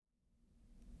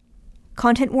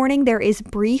Content warning, there is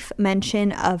brief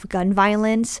mention of gun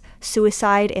violence,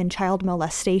 suicide, and child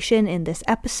molestation in this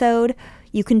episode.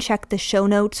 You can check the show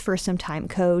notes for some time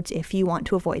codes if you want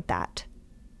to avoid that.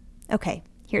 Okay,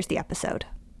 here's the episode.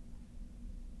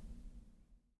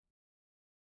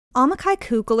 Amakai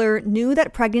Kugler knew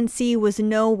that pregnancy was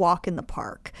no walk in the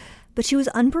park, but she was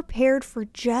unprepared for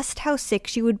just how sick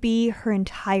she would be her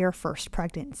entire first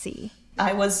pregnancy.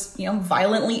 I was,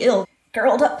 violently ill,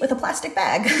 curled up with a plastic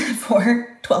bag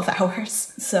for 12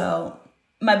 hours. So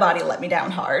my body let me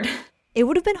down hard. It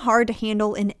would have been hard to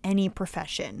handle in any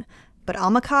profession, but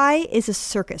Amakai is a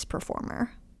circus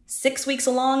performer. 6 weeks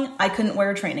along, I couldn't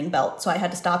wear a training belt, so I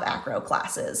had to stop acro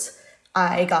classes.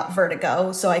 I got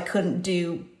vertigo, so I couldn't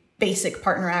do basic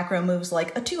partner acro moves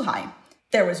like a 2-high.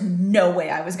 There was no way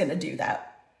I was going to do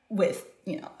that with,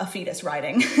 a fetus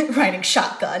riding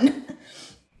shotgun.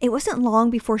 It wasn't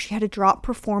long before she had to drop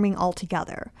performing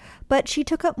altogether, but she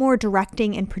took up more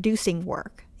directing and producing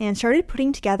work and started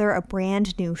putting together a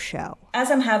brand new show.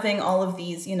 As I'm having all of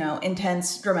these,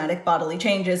 intense, dramatic bodily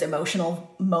changes,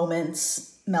 emotional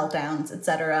moments, meltdowns,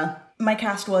 etc., my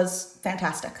cast was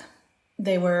fantastic.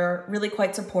 They were really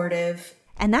quite supportive.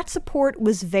 And that support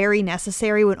was very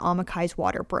necessary when Amakai's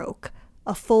water broke,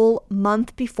 a full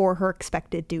month before her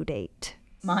expected due date.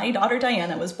 My daughter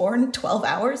Diana was born 12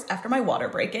 hours after my water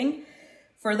breaking.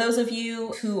 For those of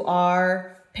you who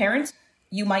are parents,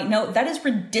 you might know that is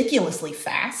ridiculously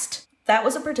fast. That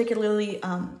was a particularly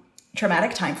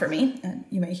traumatic time for me, and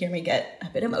you may hear me get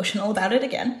a bit emotional about it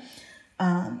again,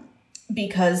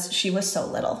 because she was so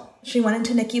little. She went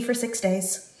into NICU for 6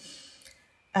 days.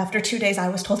 After 2 days, I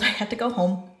was told I had to go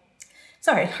home.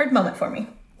 Sorry, hard moment for me.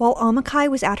 While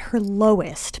Amakai was at her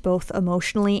lowest, both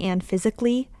emotionally and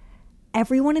physically,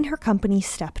 everyone in her company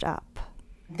stepped up.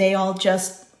 They all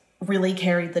just really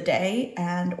carried the day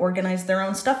and organized their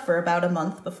own stuff for about a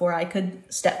month before I could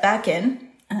step back in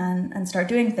and start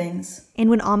doing things. And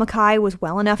when Amakai was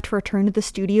well enough to return to the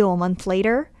studio a month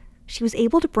later, she was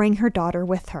able to bring her daughter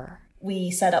with her.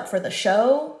 We set up for the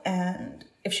show, and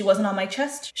if she wasn't on my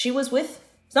chest, she was with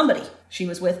somebody. She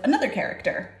was with another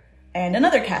character and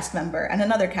another cast member and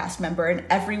another cast member, and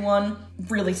everyone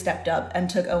really stepped up and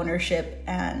took ownership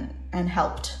and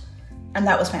helped. And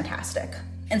that was fantastic.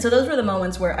 And so those were the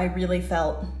moments where I really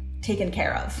felt taken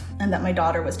care of, and that my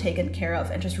daughter was taken care of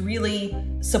and just really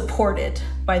supported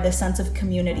by this sense of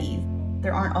community.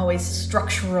 There aren't always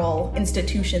structural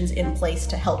institutions in place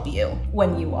to help you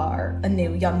when you are a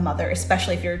new young mother,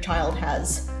 especially if your child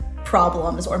has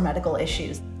problems or medical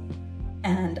issues.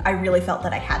 And I really felt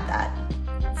that I had that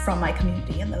from my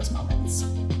community in those moments.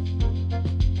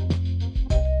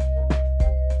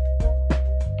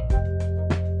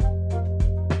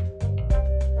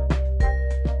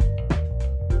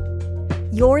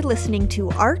 You're listening to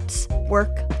Arts,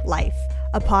 Work, Life,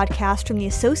 a podcast from the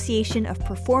Association of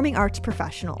Performing Arts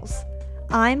Professionals.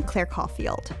 I'm Claire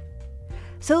Caulfield.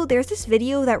 So there's this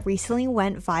video that recently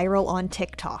went viral on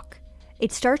TikTok.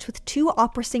 It starts with 2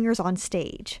 opera singers on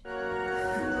stage.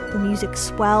 The music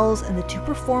swells and the 2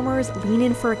 performers lean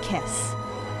in for a kiss.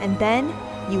 And then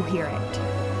you hear it.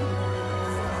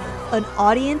 An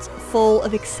audience full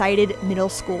of excited middle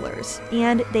schoolers,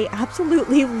 and they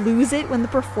absolutely lose it when the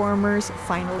performers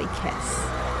finally kiss.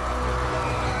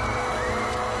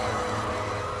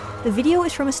 The video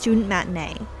is from a student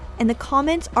matinee, and the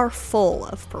comments are full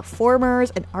of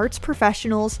performers and arts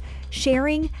professionals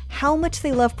sharing how much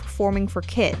they love performing for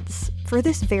kids for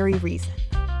this very reason.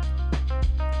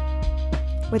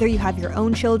 Whether you have your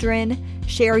own children,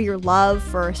 share your love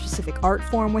for a specific art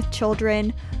form with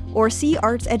children, or see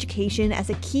arts education as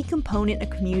a key component of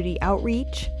community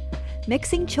outreach,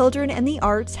 mixing children and the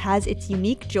arts has its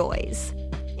unique joys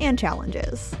and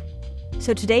challenges.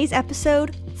 So today's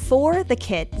episode, For the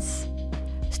Kids,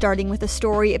 starting with a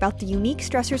story about the unique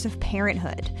stressors of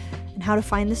parenthood and how to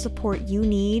find the support you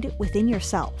need within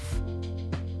yourself.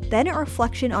 Then a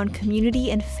reflection on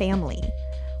community and family,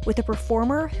 with a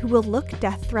performer who will look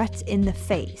death threats in the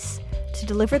face to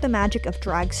deliver the magic of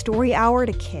Drag Story Hour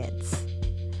to kids.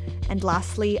 And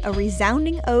lastly, a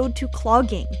resounding ode to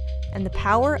clogging and the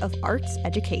power of arts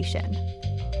education.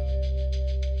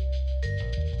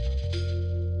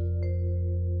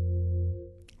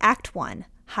 Act 1.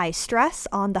 High Stress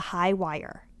on the High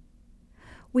Wire.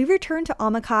 We return to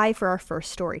Amakai for our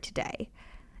first story today.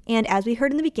 And as we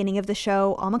heard in the beginning of the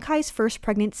show, Amakai's first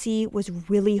pregnancy was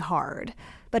really hard,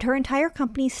 but her entire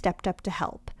company stepped up to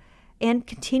help and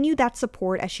continued that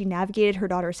support as she navigated her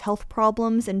daughter's health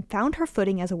problems and found her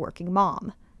footing as a working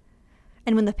mom.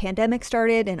 And when the pandemic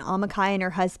started and Amakai and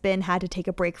her husband had to take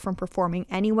a break from performing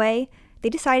anyway, they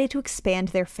decided to expand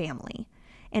their family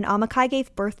and Amakai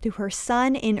gave birth to her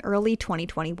son in early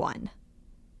 2021.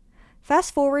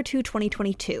 Fast forward to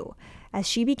 2022, as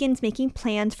she begins making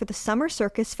plans for the Summer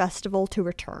Circus Festival to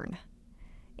return.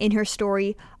 In her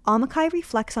story, Amakai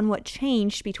reflects on what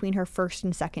changed between her first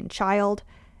and second child,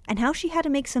 and how she had to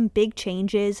make some big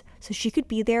changes so she could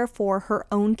be there for her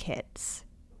own kids.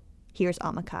 Here's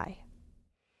Amakai.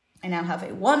 I now have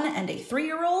a 1 and a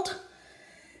 3-year-old,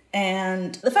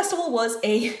 and the festival was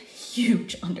a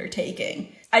huge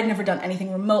undertaking. I'd never done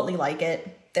anything remotely like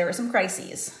it. There were some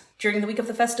crises. During the week of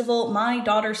the festival, my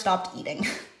daughter stopped eating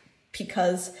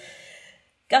because,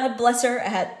 God bless her,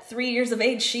 at 3 years of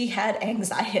age, she had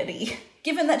anxiety.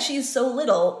 Given that she's so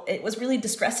little, it was really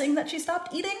distressing that she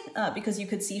stopped eating because you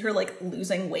could see her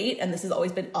losing weight. And this has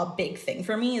always been a big thing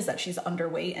for me, is that she's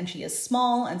underweight and she is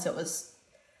small. And so it was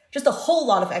just a whole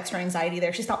lot of extra anxiety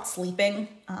there. She stopped sleeping.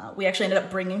 We actually ended up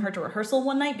bringing her to rehearsal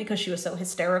one night because she was so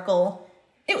hysterical.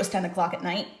 It was 10 o'clock at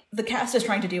night. The cast is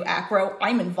trying to do acro.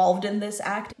 I'm involved in this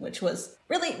act, which was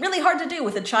really, really hard to do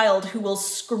with a child who will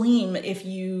scream if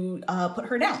you put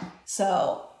her down.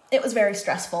 So it was very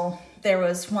stressful. There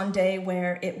was one day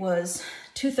where it was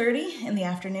 2:30 in the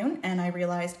afternoon, and I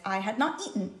realized I had not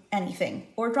eaten anything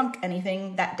or drunk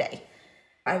anything that day.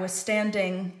 I was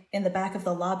standing in the back of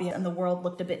the lobby, and the world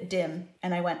looked a bit dim,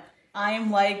 and I went,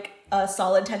 I'm a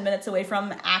solid 10 minutes away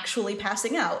from actually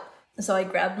passing out. So I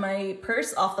grabbed my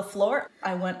purse off the floor,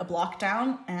 I went a block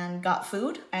down and got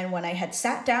food, and when I had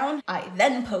sat down, I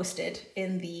then posted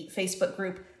in the Facebook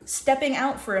group, stepping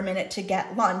out for a minute to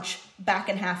get lunch, back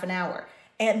in half an hour.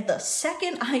 And the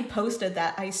second I posted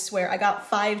that, I swear, I got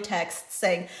 5 texts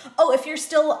saying, oh, if you're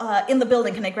still in the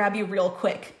building, can I grab you real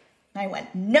quick? And I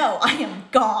went, no, I am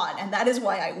gone. And that is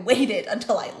why I waited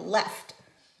until I left.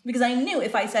 Because I knew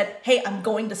if I said, hey, I'm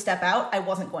going to step out, I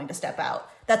wasn't going to step out.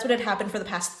 That's what had happened for the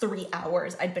past 3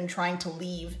 hours. I'd been trying to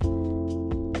leave.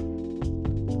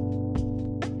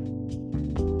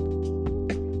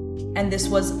 And this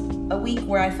was a week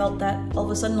where I felt that all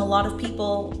of a sudden a lot of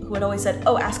people who had always said,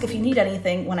 oh, ask if you need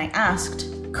anything, when I asked,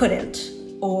 couldn't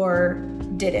or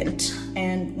didn't.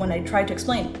 And when I tried to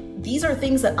explain, these are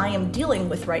things that I am dealing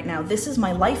with right now. This is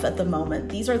my life at the moment.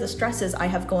 These are the stresses I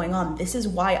have going on. This is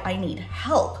why I need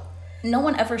help. No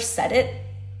one ever said it,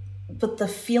 but the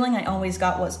feeling I always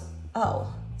got was,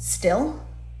 oh, still?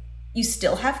 You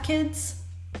still have kids?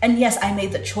 And yes, I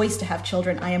made the choice to have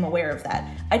children. I am aware of that.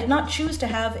 I did not choose to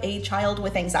have a child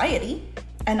with anxiety,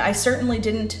 and I certainly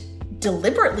didn't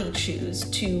deliberately choose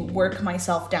to work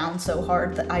myself down so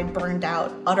hard that I burned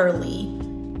out utterly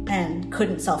and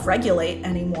couldn't self-regulate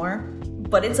anymore.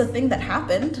 But it's a thing that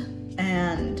happened,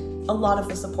 and a lot of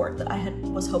the support that I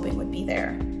was hoping would be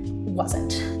there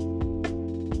wasn't.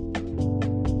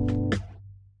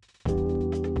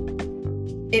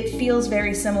 It feels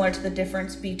very similar to the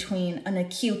difference between an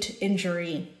acute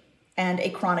injury and a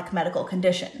chronic medical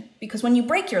condition. Because when you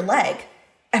break your leg,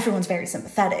 everyone's very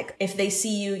sympathetic. If they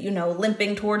see you,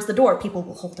 limping towards the door, people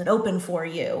will hold it open for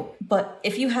you. But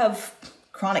if you have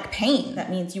chronic pain, that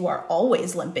means you are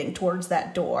always limping towards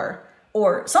that door.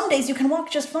 Or some days you can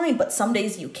walk just fine, but some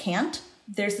days you can't.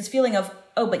 There's this feeling of,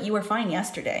 oh, but you were fine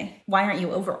yesterday. Why aren't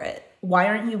you over it? Why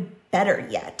aren't you better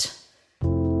yet?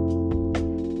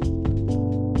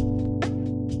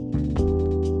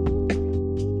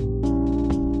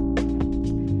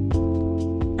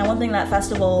 One thing that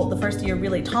festival, the first year,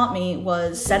 really taught me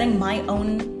was setting my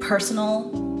own personal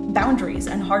boundaries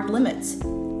and hard limits.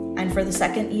 And for the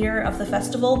second year of the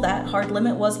festival, that hard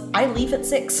limit was I leave at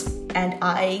 6 and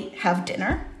I have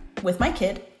dinner with my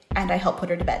kid and I help put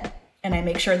her to bed. And I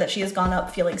make sure that she has gone up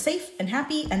feeling safe and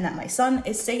happy and that my son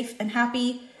is safe and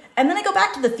happy. And then I go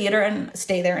back to the theater and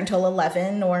stay there until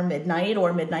 11 or midnight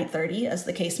or midnight 30, as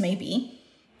the case may be.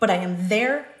 But I am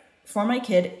there for my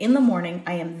kid in the morning.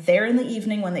 I am there in the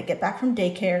evening when they get back from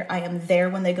daycare. I am there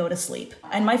when they go to sleep.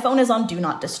 And my phone is on Do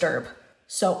Not Disturb.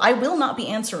 So I will not be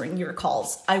answering your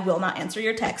calls. I will not answer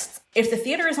your texts. If the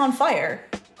theater is on fire,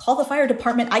 call the fire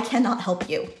department. I cannot help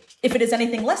you. If it is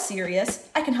anything less serious,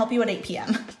 I can help you at 8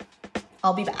 p.m.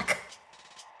 I'll be back.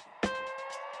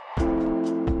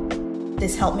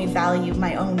 This helped me value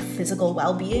my own physical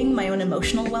well-being, my own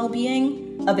emotional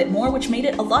well-being a bit more, which made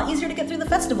it a lot easier to get through the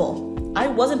festival. I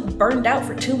wasn't burned out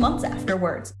for 2 months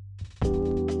afterwards.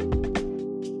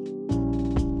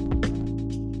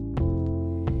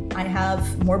 I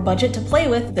have more budget to play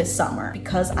with this summer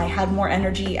because I had more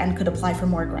energy and could apply for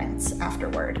more grants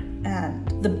afterward.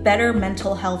 And the better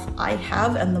mental health I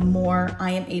have and the more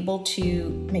I am able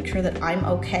to make sure that I'm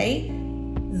okay,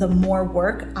 the more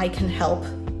work I can help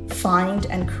find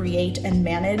and create and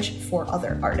manage for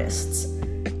other artists.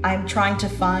 I'm trying to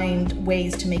find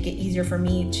ways to make it easier for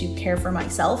me to care for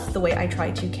myself the way I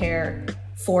try to care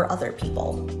for other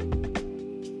people,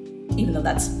 even though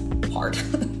that's hard.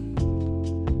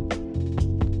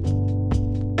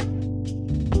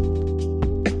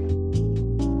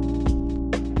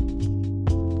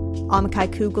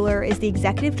 Amikai Kugler is the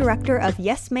executive director of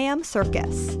Yes Ma'am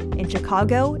Circus in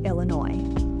Chicago, Illinois.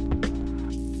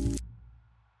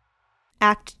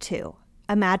 Act 2,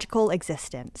 A Magical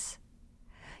Existence.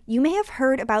 You may have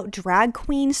heard about Drag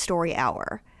Queen Story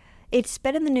Hour. It's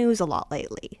been in the news a lot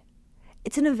lately.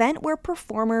 It's an event where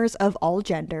performers of all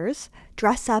genders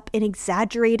dress up in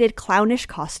exaggerated clownish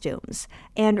costumes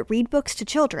and read books to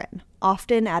children,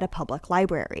 often at a public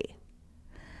library.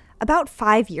 About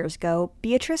 5 years ago,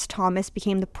 Beatrice Thomas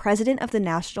became the president of the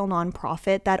national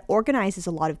nonprofit that organizes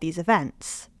a lot of these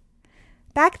events.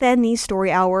 Back then, these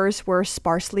story hours were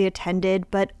sparsely attended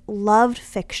but loved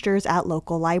fixtures at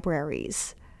local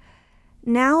libraries.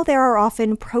 Now there are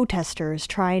often protesters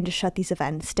trying to shut these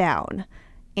events down,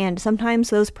 and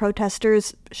sometimes those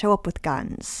protesters show up with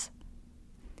guns.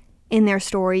 In their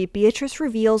story, Beatrice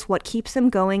reveals what keeps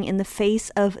them going in the face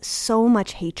of so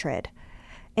much hatred,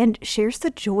 and shares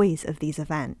the joys of these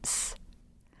events.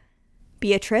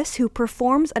 Beatrice, who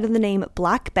performs under the name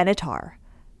Black Benatar,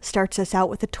 starts us out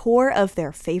with a tour of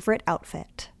their favorite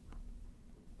outfit.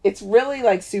 It's really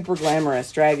like super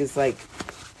glamorous. Drag is like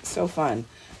so fun.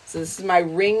 So this is my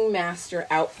ringmaster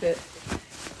outfit.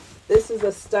 This is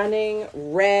a stunning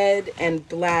red and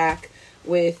black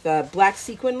with black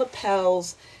sequin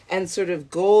lapels and sort of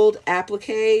gold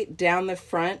applique down the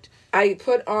front. I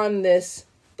put on this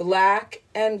black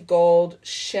and gold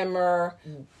shimmer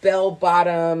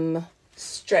bell-bottom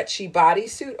stretchy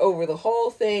bodysuit over the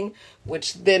whole thing,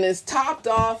 which then is topped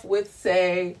off with,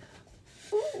 say,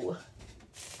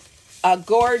 a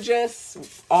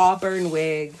gorgeous auburn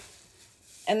wig.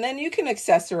 And then you can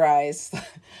accessorize.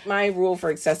 My rule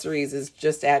for accessories is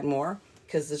just add more,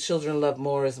 because the children love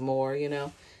more is more, you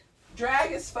know.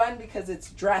 Drag is fun because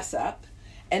it's dress up,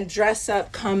 and dress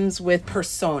up comes with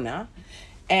persona.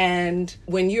 And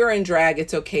when you're in drag,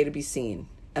 it's okay to be seen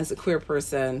as a queer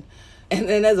person. And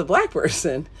then as a Black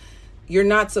person, you're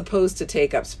not supposed to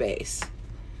take up space.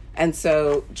 And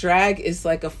so drag is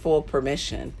like a full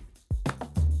permission.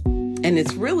 And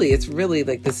it's really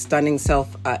like this stunning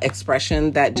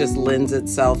self-expression that just lends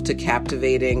itself to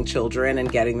captivating children and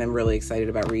getting them really excited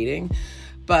about reading.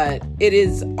 But it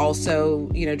is also,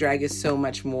 you know, drag is so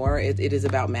much more. It is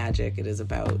about magic. It is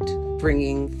about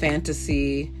bringing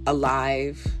fantasy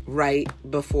alive right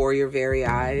before your very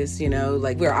eyes, you know,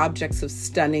 like we're objects of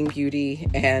stunning beauty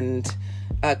and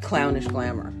clownish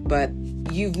glamour. But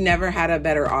you've never had a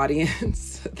better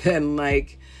audience than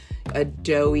like a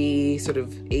doughy sort of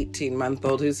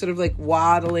 18-month-old who's sort of like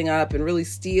waddling up and really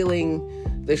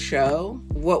stealing the show.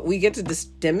 What we get to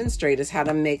demonstrate is how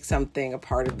to make something a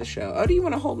part of the show. Oh, do you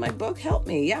want to hold my book? Help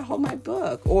me. Yeah, hold my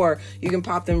book. Or you can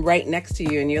pop them right next to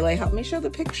you and you're like, help me show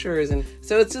the pictures. And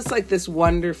so it's just like this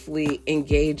wonderfully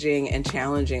engaging and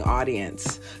challenging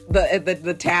audience.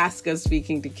 The task of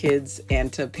speaking to kids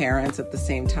and to parents at the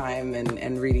same time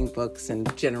and reading books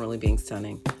and generally being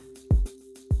stunning.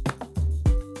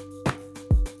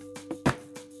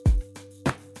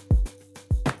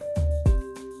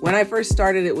 When I first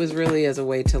started, it was really as a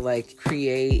way to like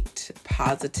create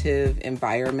positive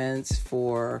environments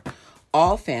for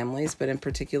all families, but in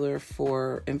particular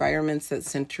for environments that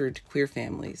centered queer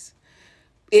families.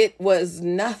 It was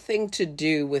nothing to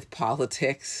do with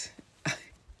politics.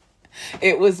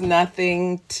 It was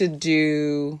nothing to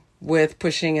do with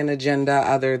pushing an agenda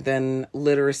other than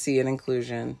literacy and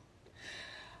inclusion.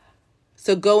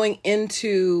 So going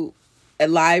into a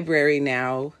library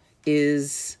now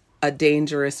is a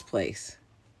dangerous place.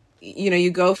 You know, you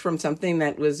go from something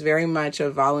that was very much a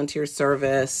volunteer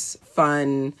service,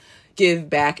 fun,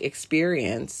 give back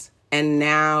experience, and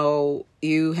now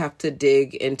you have to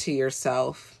dig into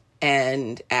yourself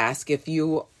and ask if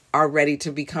you are ready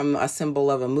to become a symbol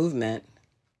of a movement.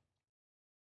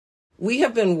 We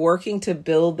have been working to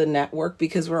build the network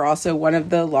because we're also one of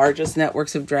the largest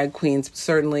networks of drag queens,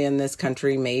 certainly in this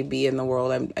country, maybe in the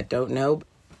world, I don't know.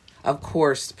 Of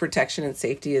course, protection and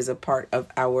safety is a part of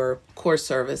our core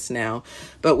service now,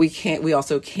 but we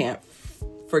also can't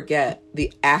forget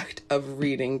the act of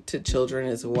reading to children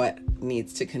is what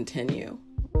needs to continue.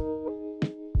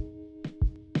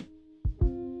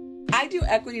 I do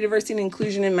equity, diversity, and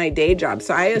inclusion in my day job,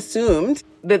 so I assumed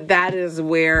that is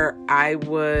where I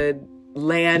would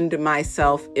land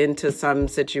myself into some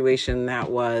situation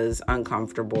that was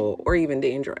uncomfortable or even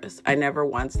dangerous. I never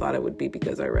once thought it would be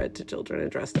because I read to children and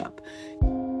dressed up.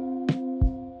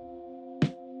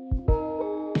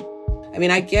 I mean,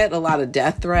 I get a lot of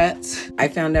death threats. I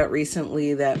found out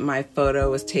recently that my photo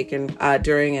was taken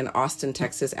during an Austin,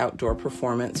 Texas outdoor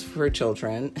performance for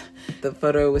children. The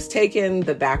photo was taken,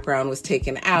 the background was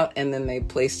taken out, and then they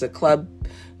placed a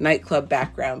nightclub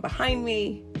background behind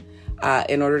me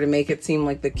in order to make it seem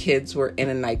like the kids were in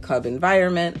a nightclub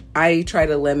environment. I try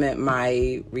to limit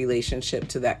my relationship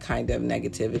to that kind of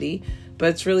negativity, but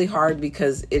it's really hard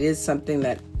because it is something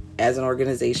that as an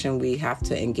organization we have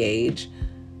to engage.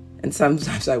 And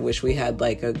sometimes I wish we had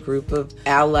like a group of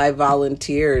ally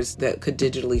volunteers that could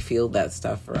digitally field that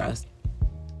stuff for us.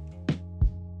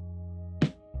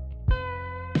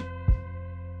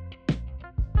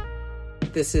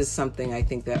 This is something I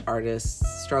think that artists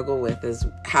struggle with, is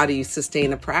how do you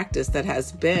sustain a practice that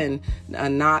has been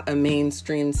not a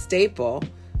mainstream staple,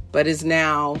 but is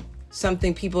now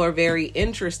something people are very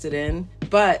interested in,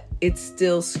 but it's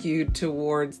still skewed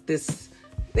towards this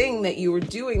thing that you were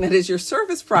doing that is your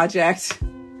service project.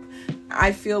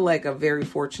 I feel like a very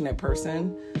fortunate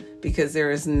person because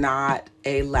there is not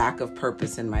a lack of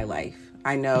purpose in my life.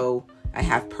 I know I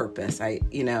have purpose.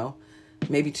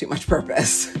 Maybe too much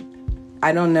purpose.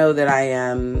 I don't know that I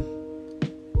am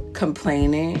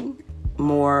complaining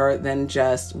more than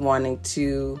just wanting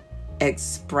to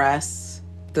express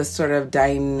the sort of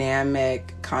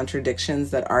dynamic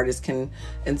contradictions that artists can,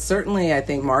 and certainly I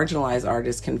think marginalized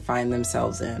artists can find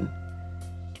themselves in.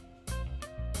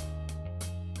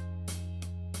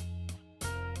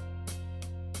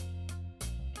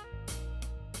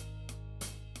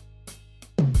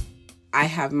 I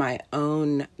have my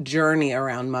own journey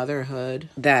around motherhood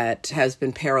that has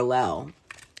been parallel.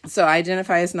 So I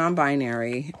identify as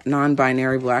non-binary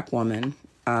Black woman,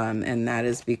 and that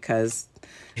is because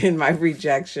in my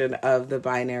rejection of the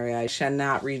binary, I shall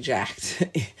not reject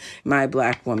my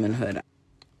Black womanhood.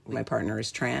 My partner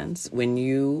is trans. When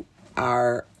you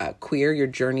are queer, your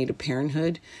journey to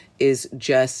parenthood is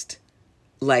just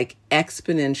like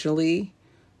exponentially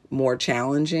more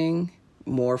challenging,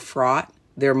 more fraught.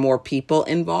 There are more people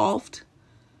involved.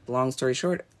 Long story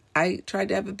short, I tried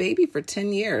to have a baby for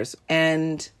 10 years.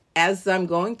 And as I'm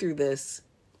going through this,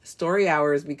 Story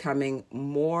Hour is becoming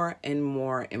more and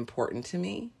more important to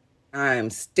me. I'm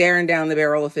staring down the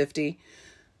barrel of 50.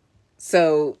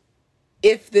 So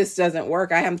if this doesn't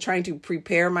work, I am trying to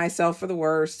prepare myself for the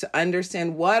worst, to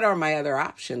understand what are my other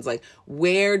options. Like,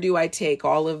 where do I take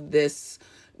all of this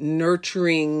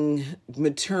nurturing,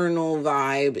 maternal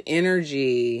vibe,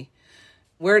 energy?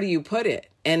 Where do you put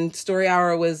it? And Story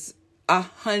Hour was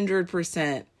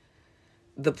 100%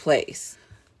 the place.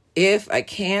 If I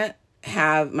can't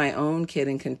have my own kid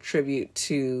and contribute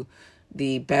to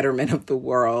the betterment of the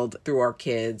world through our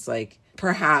kids, like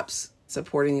perhaps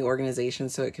supporting the organization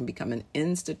so it can become an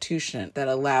institution that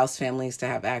allows families to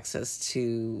have access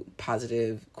to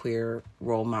positive queer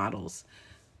role models,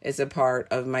 is a part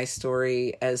of my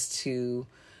story as to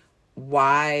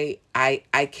why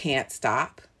I can't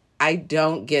stop. I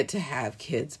don't get to have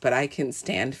kids, but I can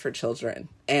stand for children.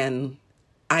 And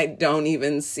I don't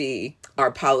even see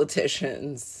our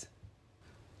politicians.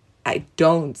 I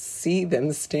don't see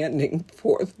them standing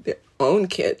for their own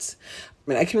kids. I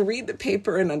mean, I can read the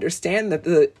paper and understand that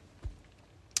the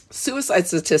suicide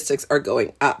statistics are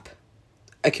going up.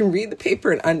 I can read the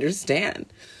paper and understand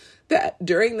that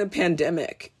during the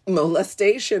pandemic,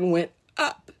 molestation went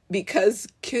up because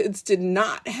kids did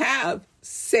not have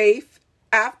safe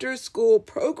after-school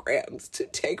programs to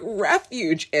take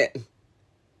refuge in.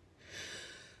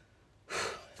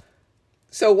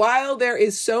 So while there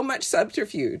is so much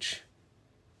subterfuge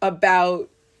about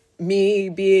me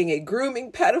being a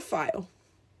grooming pedophile,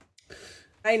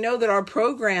 I know that our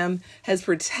program has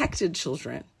protected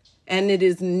children, and it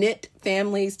has knit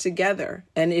families together,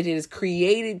 and it has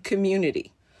created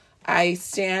community. I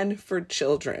stand for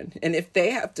children, and if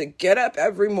they have to get up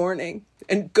every morning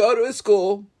and go to a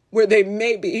school where they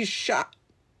may be shot,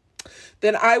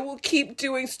 then I will keep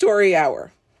doing Story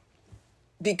Hour,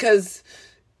 because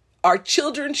our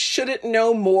children shouldn't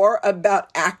know more about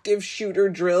active shooter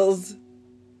drills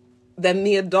than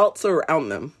the adults around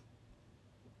them.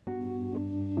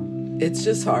 It's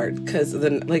just hard because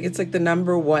it's like the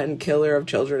number one killer of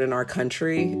children in our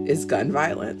country is gun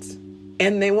violence.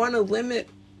 And they want to limit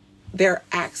their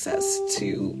access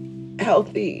to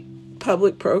healthy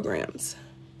public programs.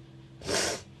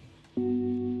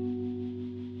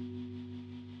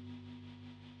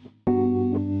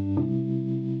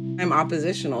 I'm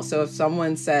oppositional. So if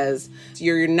someone says,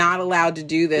 you're not allowed to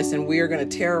do this and we are going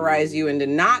to terrorize you into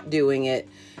not doing it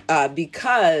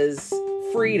because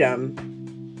freedom,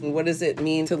 what does it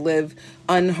mean to live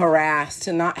unharassed,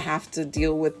 to not have to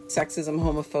deal with sexism,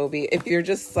 homophobia? If you're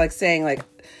just like saying like,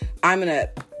 I'm going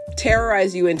to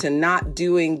terrorize you into not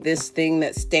doing this thing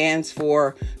that stands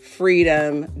for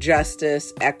freedom,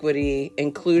 justice, equity,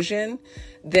 inclusion,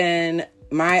 then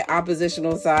my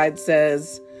oppositional side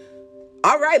says,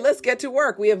 all right, let's get to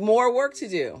work. We have more work to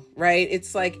do, right?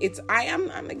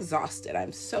 I'm exhausted.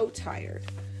 I'm so tired.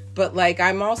 But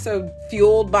I'm also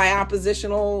fueled by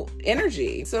oppositional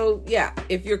energy. So yeah,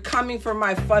 if you're coming for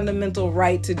my fundamental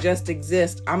right to just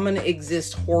exist, I'm going to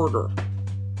exist harder.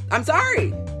 I'm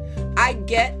sorry. I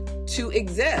get to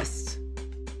exist.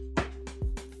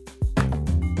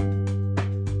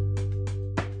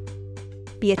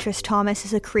 Beatrice Thomas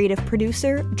is a creative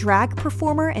producer, drag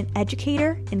performer, and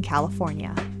educator in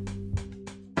California.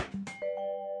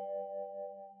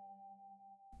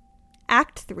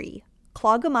 Act 3.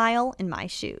 Clog a Mile in My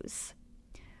Shoes.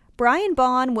 Brian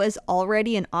Bond was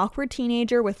already an awkward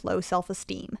teenager with low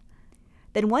self-esteem.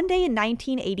 Then one day in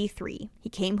 1983, he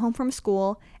came home from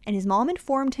school and his mom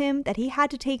informed him that he had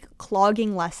to take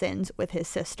clogging lessons with his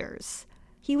sisters.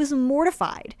 He was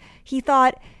mortified. He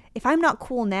thought, if I'm not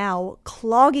cool now,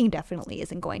 clogging definitely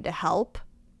isn't going to help.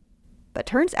 But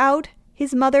turns out,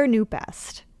 his mother knew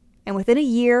best. And within a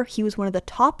year, he was one of the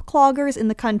top cloggers in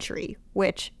the country,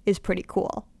 which is pretty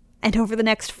cool. And over the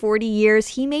next 40 years,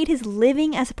 he made his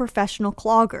living as a professional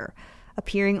clogger,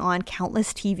 appearing on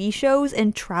countless TV shows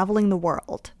and traveling the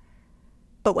world.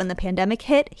 But when the pandemic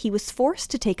hit, he was forced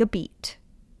to take a beat.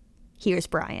 Here's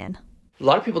Brian. A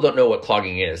lot of people don't know what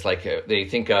clogging is. They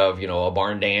think of, a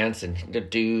barn dance and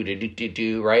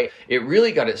do, right? It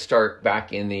really got its start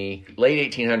back in the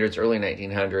late 1800s, early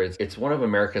 1900s. It's one of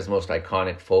America's most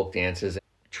iconic folk dances.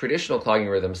 Traditional clogging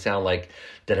rhythms sound like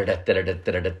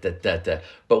da-da-da-da-da-da-da-da-da.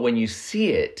 But when you see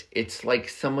it, it's like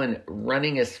someone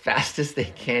running as fast as they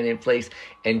can in place,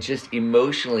 and just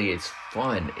emotionally, it's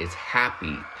fun, it's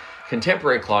happy.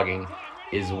 Contemporary clogging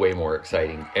is way more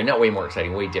exciting. And not way more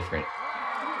exciting, way different.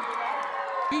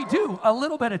 We do a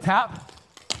little bit of tap.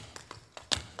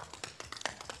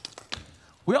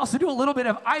 We also do a little bit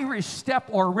of Irish step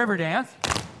or river dance.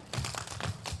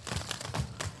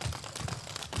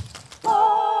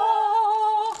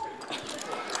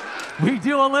 We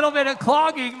do a little bit of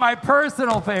clogging, my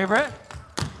personal favorite.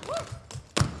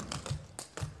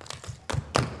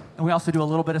 And we also do a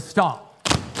little bit of stomp.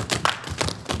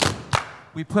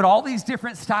 We put all these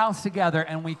different styles together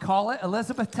and we call it,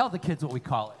 Elizabeth, tell the kids what we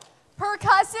call it.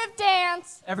 Percussive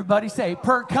dance. Everybody say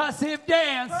percussive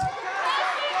dance.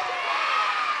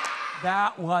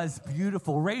 That was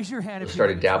beautiful. Raise your hand if you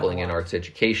started dabbling in arts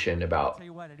education about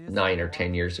 9 or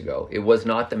 10 years ago. It was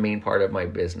not the main part of my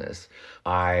business.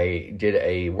 I did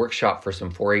a workshop for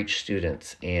some 4-H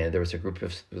students, and there was a group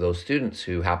of those students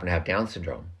who happened to have Down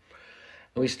syndrome.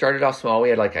 And we started off small. We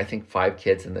had 5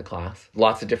 kids in the class.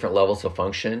 Lots of different levels of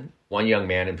function. One young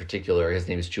man in particular, his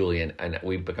name is Julian, and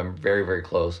we've become very, very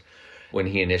close. When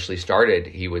he initially started,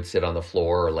 he would sit on the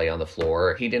floor or lay on the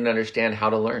floor. He didn't understand how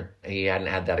to learn. He hadn't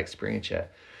had that experience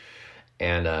yet.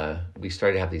 And we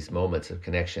started to have these moments of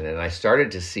connection. And I started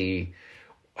to see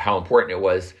how important it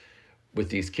was with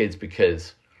these kids,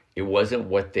 because it wasn't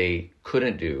what they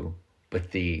couldn't do,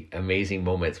 but the amazing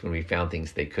moments when we found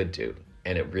things they could do.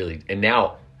 And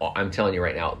now, I'm telling you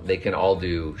right now, they can all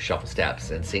do shuffle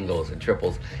steps and singles and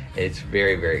triples. It's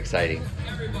very, very exciting.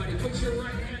 Everybody, put your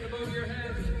right hand above your head.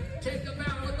 Take them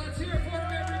out, and let's hear it for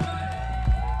them,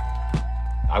 everybody.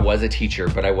 I was a teacher,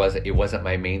 but it wasn't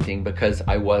my main thing, because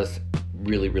I was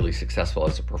really, really successful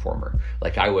as a performer.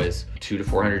 I was 200 to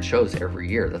 400 shows every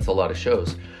year. That's a lot of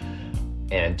shows.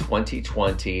 And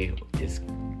 2020 is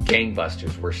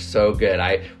gangbusters. We're so good.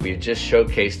 We had just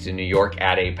showcased in New York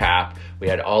at APAP. We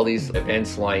had all these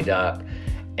events lined up,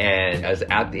 and I was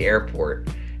at the airport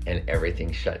and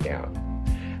everything shut down.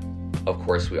 Of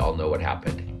course, we all know what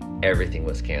happened. Everything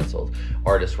was canceled.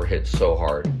 Artists were hit so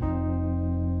hard.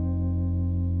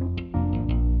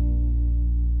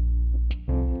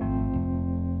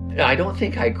 I don't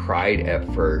think I cried at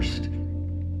first.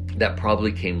 That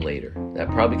probably came later.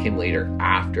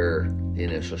 After the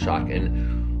initial shock.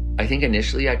 And I think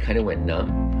initially I kind of went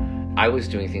numb. I was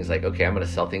doing things like, okay, I'm going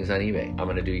to sell things on eBay. I'm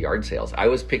going to do yard sales. I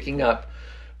was picking up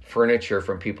furniture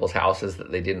from people's houses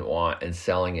that they didn't want and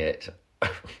selling it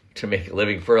to make a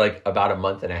living for about a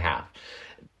month and a half.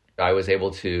 I was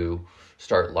able to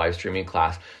start live streaming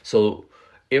class. So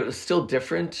it was still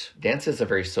different. Dance is a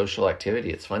very social activity.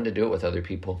 It's fun to do it with other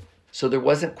people. So there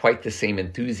wasn't quite the same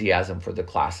enthusiasm for the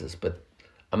classes, but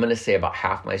I'm going to say about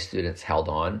half my students held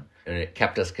on, and it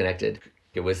kept us connected.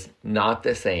 It was not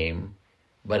the same,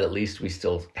 but at least we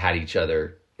still had each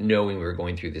other, knowing we were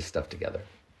going through this stuff together.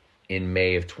 In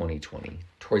May of 2020,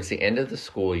 towards the end of the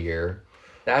school year,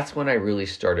 that's when I really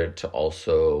started to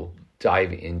also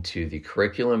dive into the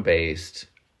curriculum-based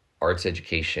arts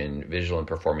education, visual and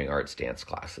performing arts dance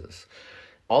classes.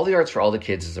 All the Arts for All the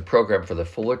Kids is a program for the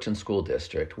Fullerton School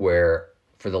District where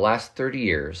for the last 30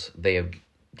 years, they have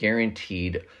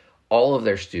guaranteed all of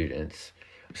their students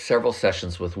several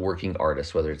sessions with working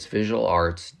artists, whether it's visual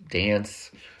arts,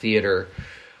 dance, theater.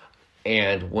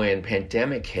 And when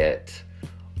pandemic hit,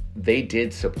 they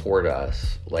did support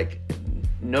us like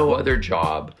no other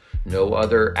job, no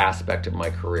other aspect of my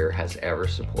career has ever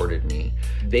supported me.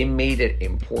 They made it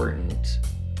important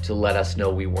to let us know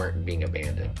we weren't being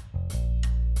abandoned.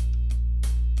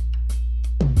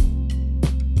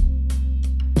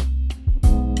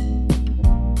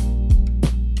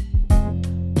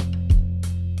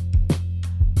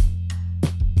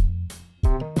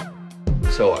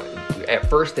 So at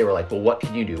first they were like, well, what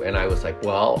can you do? And I was like,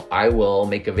 well, I will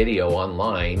make a video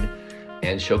online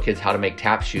and show kids how to make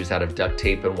tap shoes out of duct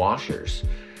tape and washers.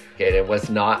 And it was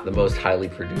not the most highly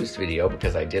produced video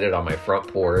because I did it on my front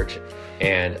porch.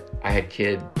 And I had a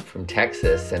kid from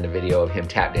Texas send a video of him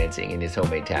tap dancing in his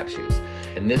homemade tap shoes.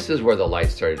 And this is where the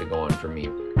lights started to go on for me.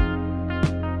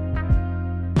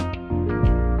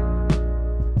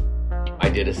 I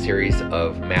did a series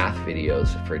of math videos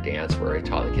for dance where I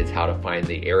taught the kids how to find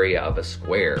the area of a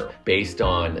square based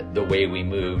on the way we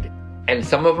moved. And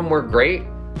some of them were great,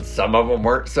 some of them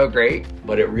weren't so great,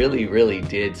 but it really, really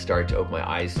did start to open my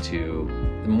eyes to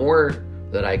more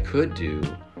that I could do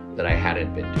that I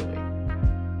hadn't been doing.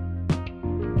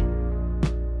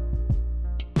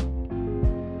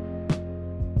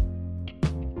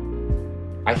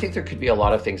 I think there could be a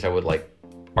lot of things I would like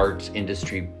arts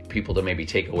industry people to maybe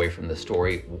take away from the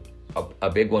story. A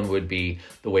big one would be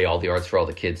the way all the Arts for All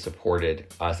the Kids supported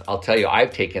us. I'll tell you,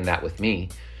 I've taken that with me,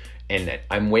 and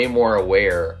I'm way more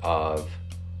aware of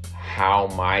how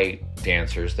my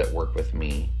dancers that work with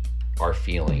me are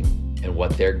feeling and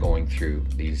what they're going through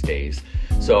these days.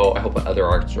 So I hope other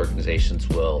arts organizations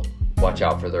will watch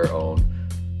out for their own.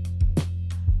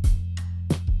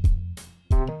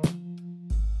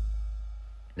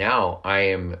 Now I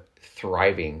am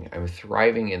thriving. I'm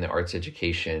thriving in the arts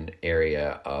education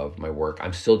area of my work.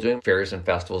 I'm still doing fairs and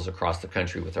festivals across the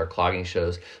country with our clogging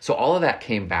shows. So all of that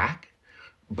came back,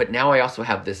 but now I also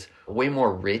have this way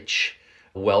more rich,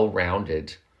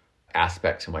 well-rounded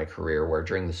aspect to my career where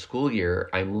during the school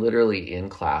year, I'm literally in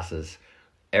classes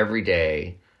every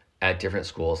day at different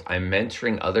schools. I'm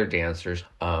mentoring other dancers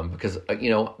because,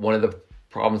 one of the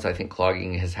problems I think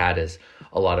clogging has had is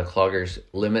a lot of cloggers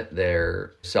limit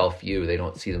their self-view. They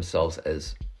don't see themselves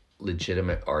as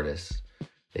legitimate artists.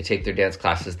 They take their dance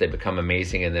classes, they become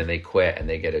amazing, and then they quit and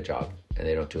they get a job and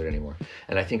they don't do it anymore.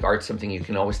 And I think art's something you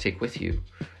can always take with you.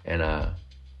 And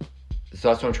so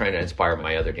that's what I'm trying to inspire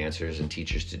my other dancers and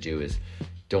teachers to do is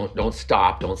don't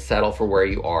stop, don't settle for where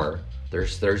you are.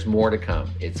 There's more to come.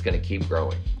 It's going to keep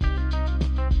growing.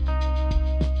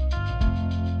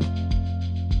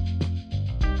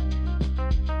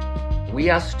 We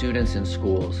ask students in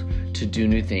schools to do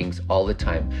new things all the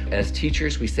time. As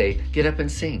teachers, we say, get up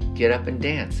and sing, get up and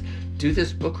dance, do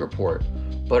this book report.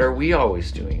 But are we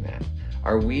always doing that?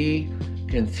 Are we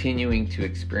continuing to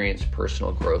experience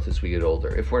personal growth as we get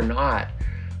older? If we're not,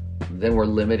 then we're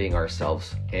limiting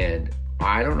ourselves. And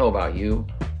I don't know about you,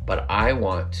 but I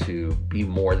want to be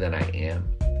more than I am.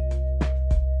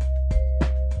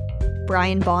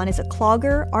 Brian Bond is a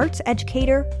clogger, arts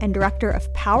educator, and director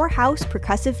of Powerhouse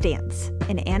Percussive Dance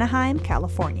in Anaheim,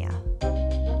 California.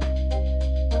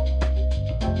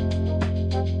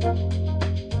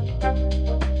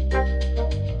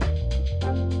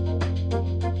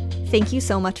 Thank you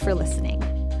so much for listening.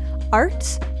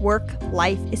 Arts, Work,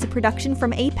 Life is a production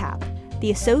from APAP,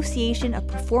 the Association of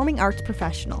Performing Arts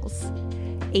Professionals.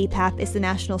 APAP is the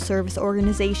national service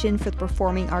organization for the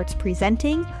performing arts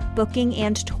presenting, booking,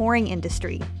 and touring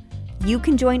industry. You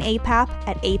can join APAP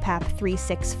at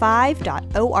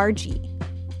apap365.org.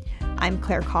 I'm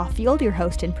Claire Caulfield, your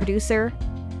host and producer.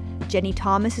 Jenny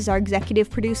Thomas is our executive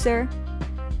producer.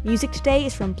 Music today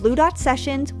is from Blue Dot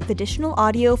Sessions with additional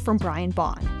audio from Brian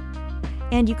Bond.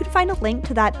 And you can find a link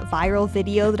to that viral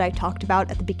video that I talked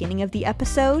about at the beginning of the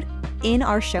episode in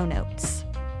our show notes.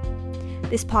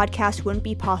 This podcast wouldn't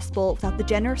be possible without the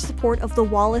generous support of the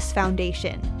Wallace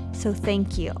Foundation, so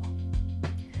thank you.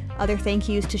 Other thank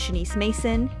yous to Shanice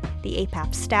Mason, the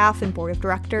APAP staff and board of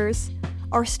directors,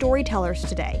 our storytellers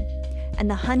today, and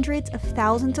the hundreds of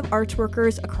thousands of arts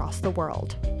workers across the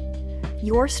world.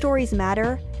 Your stories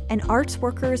matter, and arts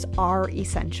workers are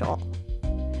essential.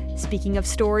 Speaking of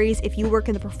stories, if you work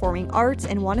in the performing arts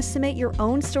and want to submit your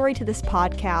own story to this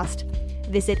podcast,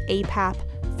 visit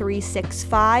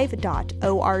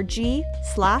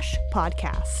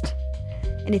apap365.org/podcast.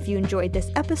 And if you enjoyed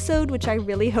this episode, which I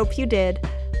really hope you did,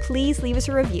 please leave us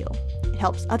a review. It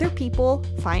helps other people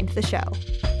find the show.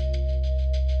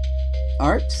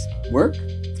 Arts, work,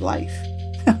 life.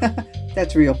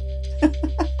 That's real.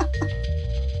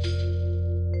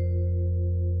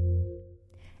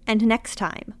 And next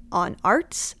time on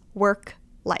Arts, Work,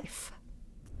 Life.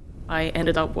 I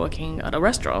ended up working at a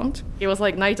restaurant. It was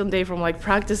like night and day from like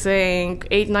practicing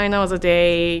 8-9 hours a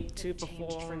day to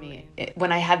perform. For me,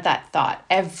 when I had that thought,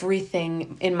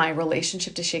 everything in my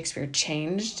relationship to Shakespeare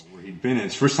changed. Where he'd been,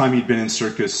 it's the first time he'd been in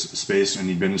circus space, and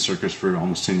he'd been in circus for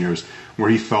almost 10 years, where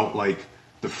he felt like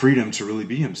the freedom to really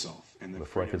be himself. And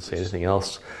before I could say anything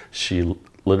else, she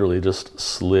literally just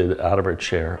slid out of her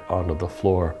chair onto the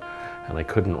floor, and I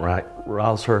couldn't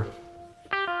rouse her.